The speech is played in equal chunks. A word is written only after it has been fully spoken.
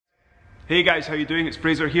Hey guys, how you doing? It's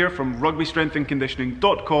Fraser here from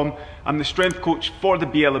rugbystrengthandconditioning.com. I'm the strength coach for the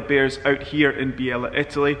Biella Bears out here in Biella,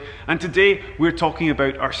 Italy. And today we're talking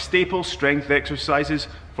about our staple strength exercises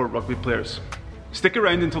for rugby players. Stick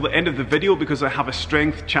around until the end of the video because I have a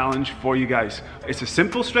strength challenge for you guys. It's a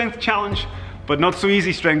simple strength challenge, but not so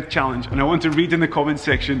easy strength challenge. And I want to read in the comments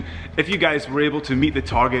section if you guys were able to meet the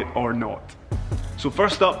target or not. So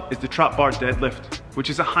first up is the trap bar deadlift,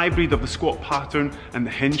 which is a hybrid of the squat pattern and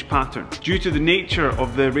the hinge pattern. Due to the nature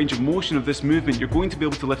of the range of motion of this movement, you're going to be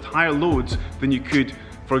able to lift higher loads than you could,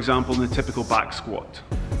 for example, in a typical back squat.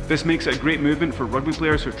 This makes it a great movement for rugby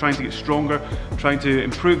players who are trying to get stronger, trying to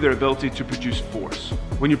improve their ability to produce force.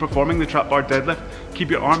 When you're performing the trap bar deadlift,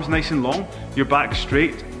 keep your arms nice and long, your back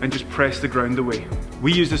straight, and just press the ground away.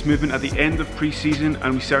 We use this movement at the end of pre-season,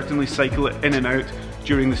 and we certainly cycle it in and out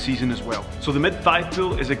during the season as well. So the mid-thigh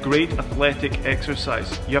pull is a great athletic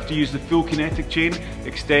exercise. You have to use the full kinetic chain,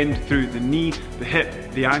 extend through the knee, the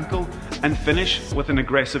hip, the ankle, and finish with an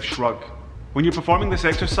aggressive shrug. When you're performing this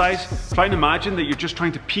exercise, try and imagine that you're just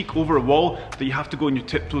trying to peek over a wall that you have to go on your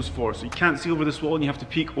tiptoes for. So you can't see over this wall and you have to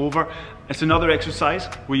peek over. It's another exercise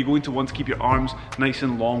where you're going to want to keep your arms nice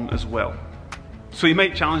and long as well. So you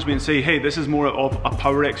might challenge me and say, hey, this is more of a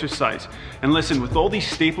power exercise. And listen, with all these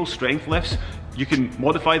staple strength lifts, you can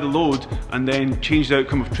modify the load and then change the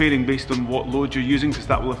outcome of training based on what load you're using, because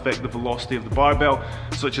that will affect the velocity of the barbell.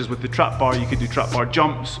 Such as with the trap bar, you could do trap bar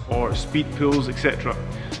jumps or speed pulls, etc.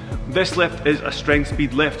 This lift is a strength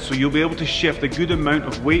speed lift, so you'll be able to shift a good amount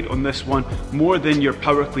of weight on this one, more than your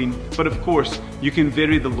power clean, but of course you can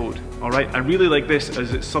vary the load. Alright, I really like this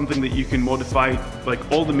as it's something that you can modify like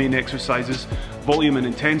all the main exercises, volume and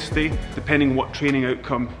intensity, depending on what training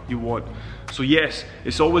outcome you want. So yes,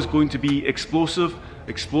 it's always going to be explosive.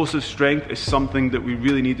 Explosive strength is something that we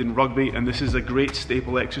really need in rugby, and this is a great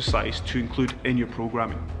staple exercise to include in your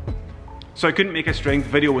programming. So I couldn't make a strength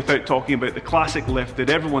video without talking about the classic lift that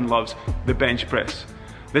everyone loves, the bench press.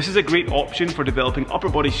 This is a great option for developing upper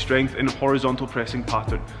body strength in a horizontal pressing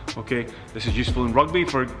pattern. Okay, this is useful in rugby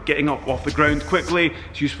for getting up off the ground quickly,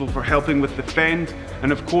 it's useful for helping with the fend,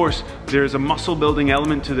 and of course there's a muscle building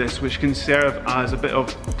element to this which can serve as a bit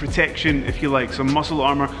of protection, if you like, some muscle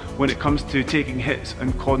armour when it comes to taking hits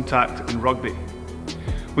and contact in rugby.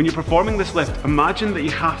 When you're performing this lift, imagine that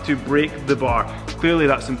you have to break the bar. Clearly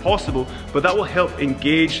that's impossible, but that will help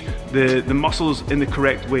engage the muscles in the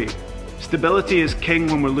correct way. Stability is king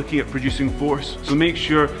when we're looking at producing force, so make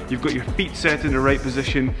sure you've got your feet set in the right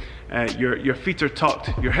position, your feet are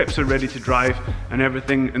tucked, your hips are ready to drive, and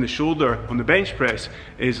everything in the shoulder on the bench press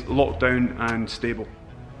is locked down and stable.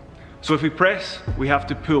 So if we press, we have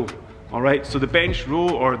to pull. Alright, so the bench row,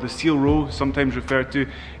 or the seal row, sometimes referred to,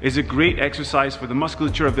 is a great exercise for the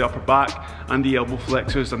musculature of the upper back and the elbow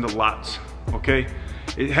flexors and the lats. Okay?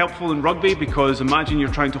 It's helpful in rugby because imagine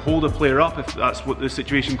you're trying to hold a player up, if that's what the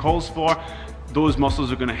situation calls for, those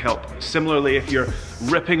muscles are going to help. Similarly, if you're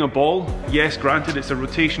ripping a ball, yes, granted it's a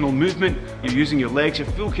rotational movement, you're using your legs, your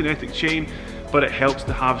full kinetic chain, but it helps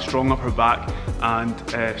to have strong upper back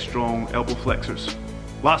and strong elbow flexors.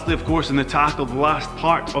 Lastly, of course, in the tackle, the last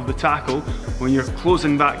part of the tackle, when you're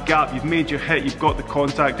closing that gap, you've made your hit, you've got the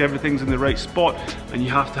contact, everything's in the right spot, and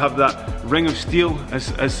you have to have that ring of steel,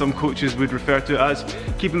 as some coaches would refer to it as,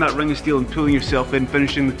 keeping that ring of steel and pulling yourself in,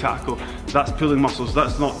 finishing the tackle. That's pulling muscles.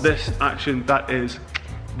 That's not this action, that is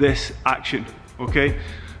this action, okay?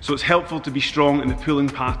 So it's helpful to be strong in the pulling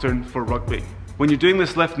pattern for rugby. When you're doing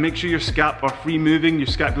this lift, make sure your scap are free moving, your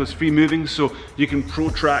scapula is free moving, so you can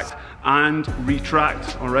protract and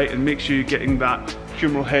retract, all right, and make sure you're getting that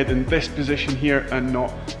humeral head in this position here and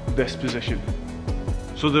not this position.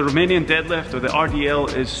 So the Romanian deadlift, or the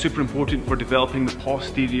RDL, is super important for developing the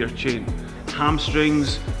posterior chain,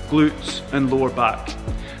 hamstrings, glutes, and lower back.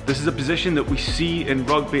 This is a position that we see in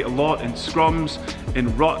rugby a lot in scrums, in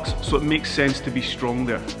rucks, so it makes sense to be strong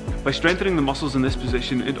there. By strengthening the muscles in this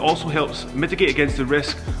position, it also helps mitigate against the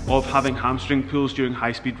risk of having hamstring pulls during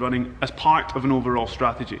high-speed running as part of an overall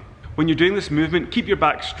strategy. When you're doing this movement, keep your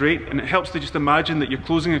back straight, and it helps to just imagine that you're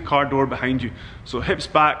closing a car door behind you. So hips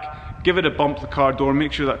back, give it a bump to the car door,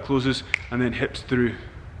 make sure that closes, and then hips through.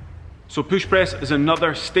 So push press is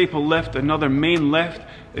another staple lift, another main lift.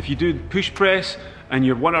 If you do push press and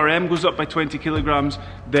your 1RM goes up by 20 kilograms,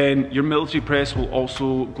 then your military press will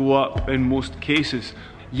also go up in most cases.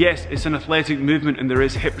 Yes, it's an athletic movement and there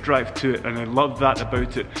is hip drive to it, and I love that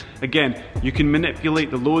about it. Again, you can manipulate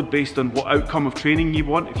the load based on what outcome of training you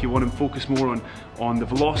want. If you want to focus more on the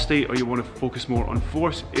velocity, or you want to focus more on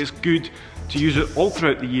force, it's good to use it all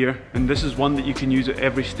throughout the year, and this is one that you can use at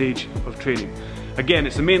every stage of training. Again,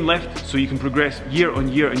 it's the main lift, so you can progress year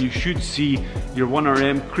on year, and you should see your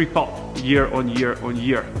 1RM creep up year on year on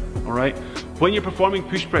year, all right? When you're performing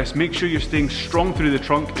push press, make sure you're staying strong through the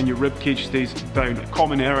trunk and your rib cage stays down. A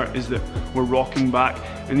common error is that we're rocking back,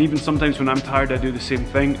 and even sometimes when I'm tired I do the same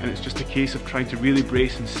thing, and it's just a case of trying to really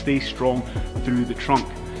brace and stay strong through the trunk.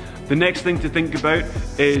 The next thing to think about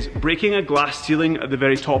is breaking a glass ceiling at the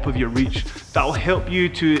very top of your reach. That'll help you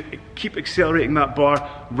to keep accelerating that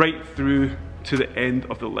bar right through to the end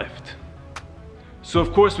of the lift. So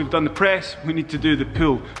of course we've done the press, we need to do the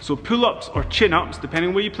pull. So pull-ups or chin-ups, depending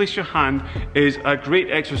on where you place your hand, is a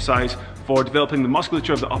great exercise for developing the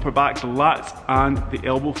musculature of the upper back, the lats and the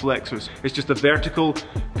elbow flexors. It's just a vertical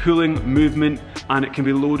pulling movement, and it can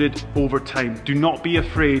be loaded over time. Do not be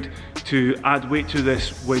afraid to add weight to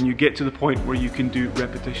this when you get to the point where you can do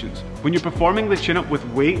repetitions. When you're performing the chin-up with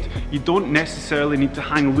weight, you don't necessarily need to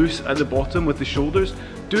hang loose at the bottom with the shoulders.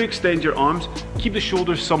 Do extend your arms, keep the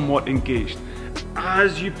shoulders somewhat engaged.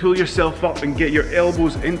 As you pull yourself up and get your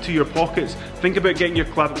elbows into your pockets, think about getting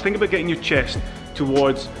your chest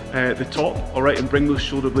towards the top, all right, and bring those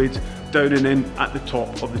shoulder blades down and in at the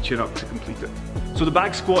top of the chin up to complete it. So the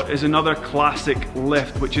back squat is another classic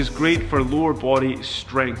lift, which is great for lower body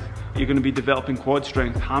strength. You're going to be developing quad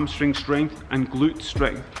strength, hamstring strength and glute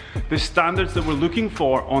strength. The standards that we're looking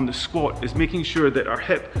for on the squat is making sure that our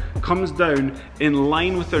hip comes down in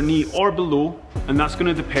line with our knee or below, and that's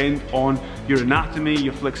going to depend on your anatomy,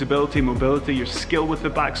 your flexibility, mobility, your skill with the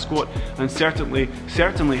back squat, and certainly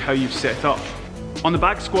how you've set up. On the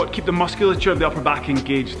back squat, keep the musculature of the upper back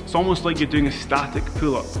engaged. It's almost like you're doing a static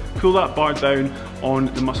pull-up. Pull that bar down on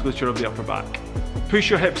the musculature of the upper back. Push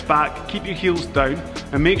your hips back, keep your heels down,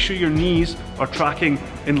 and make sure your knees are tracking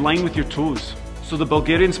in line with your toes. So the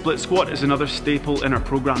Bulgarian split squat is another staple in our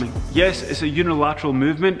programming. Yes, it's a unilateral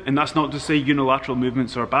movement, and that's not to say unilateral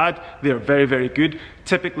movements are bad. They are very, very good.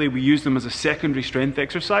 Typically we use them as a secondary strength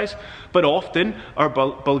exercise, but often our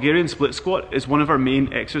Bulgarian split squat is one of our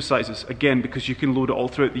main exercises, again, because you can load it all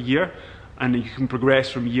throughout the year and you can progress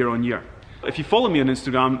from year on year. If you follow me on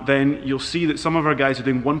Instagram, then you'll see that some of our guys are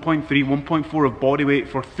doing 1.3, 1.4 of body weight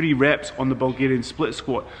for 3 reps on the Bulgarian split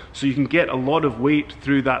squat. So you can get a lot of weight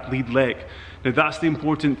through that lead leg. Now that's the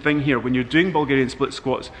important thing here. When you're doing Bulgarian split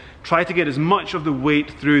squats, try to get as much of the weight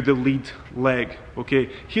through the lead leg, okay?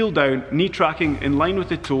 Heel down, knee tracking in line with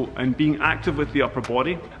the toe and being active with the upper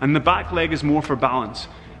body. And the back leg is more for balance.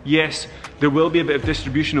 Yes, there will be a bit of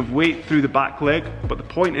distribution of weight through the back leg, but the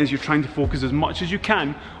point is you're trying to focus as much as you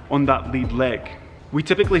can on that lead leg. We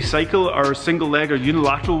typically cycle our single leg or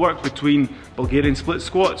unilateral work between Bulgarian split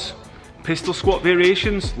squats, pistol squat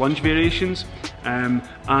variations, lunge variations,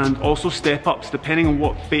 and also step ups depending on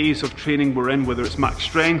what phase of training we're in, whether it's max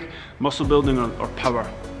strength, muscle building or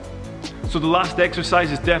power. So the last exercise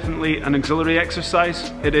is definitely an auxiliary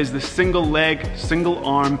exercise. It is the single leg, single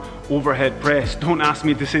arm overhead press. Don't ask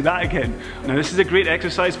me to say that again. Now this is a great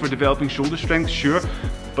exercise for developing shoulder strength, sure,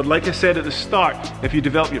 but like I said at the start, if you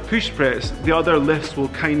develop your push press, the other lifts will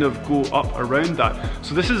kind of go up around that.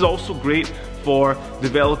 So this is also great for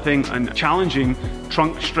developing and challenging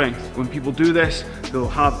trunk strength. When people do this, they'll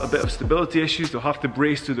have a bit of stability issues, they'll have to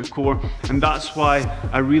brace through the core, and that's why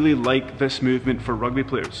I really like this movement for rugby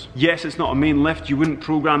players. Yes, it's not a main lift, you wouldn't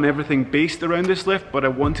program everything based around this lift, but I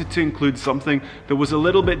wanted to include something that was a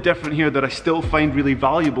little bit different here that I still find really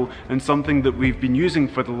valuable and something that we've been using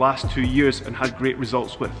for the last 2 years and had great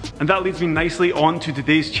results with. And that leads me nicely on to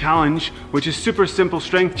today's challenge, which is super simple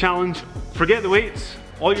strength challenge. Forget the weights.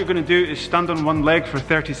 All you're going to do is stand on one leg for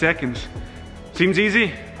 30 seconds. Seems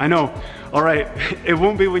easy? I know. Alright, it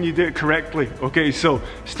won't be when you do it correctly. Okay, so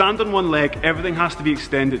stand on one leg, everything has to be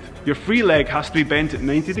extended. Your free leg has to be bent at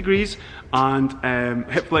 90 degrees and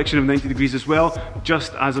hip flexion of 90 degrees as well,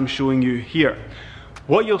 just as I'm showing you here.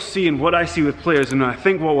 What you'll see and what I see with players, and I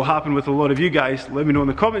think what will happen with a lot of you guys, let me know in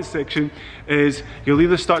the comments section, is you'll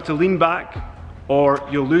either start to lean back, or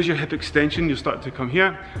you'll lose your hip extension, you'll start to come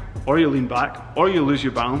here, or you'll lean back, or you'll lose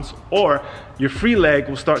your balance, or your free leg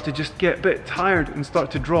will start to just get a bit tired and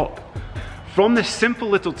start to drop. From this simple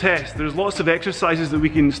little test, there's lots of exercises that we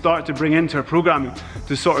can start to bring into our programming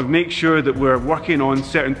to sort of make sure that we're working on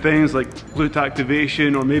certain things like glute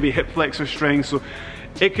activation or maybe hip flexor strength. So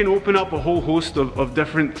it can open up a whole host of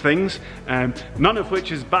different things, none of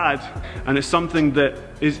which is bad, and it's something that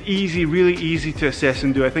is easy, really easy to assess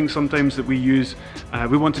and do. I think sometimes that we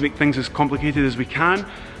want to make things as complicated as we can.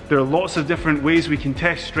 There are lots of different ways we can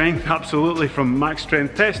test strength, absolutely, from max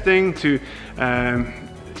strength testing to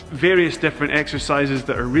various different exercises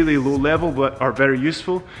that are really low level but are very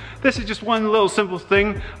useful. This is just one little simple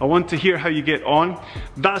thing. I want to hear how you get on.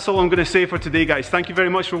 That's all I'm going to say for today, guys. Thank you very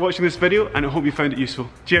much for watching this video, and I hope you found it useful.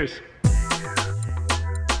 Cheers.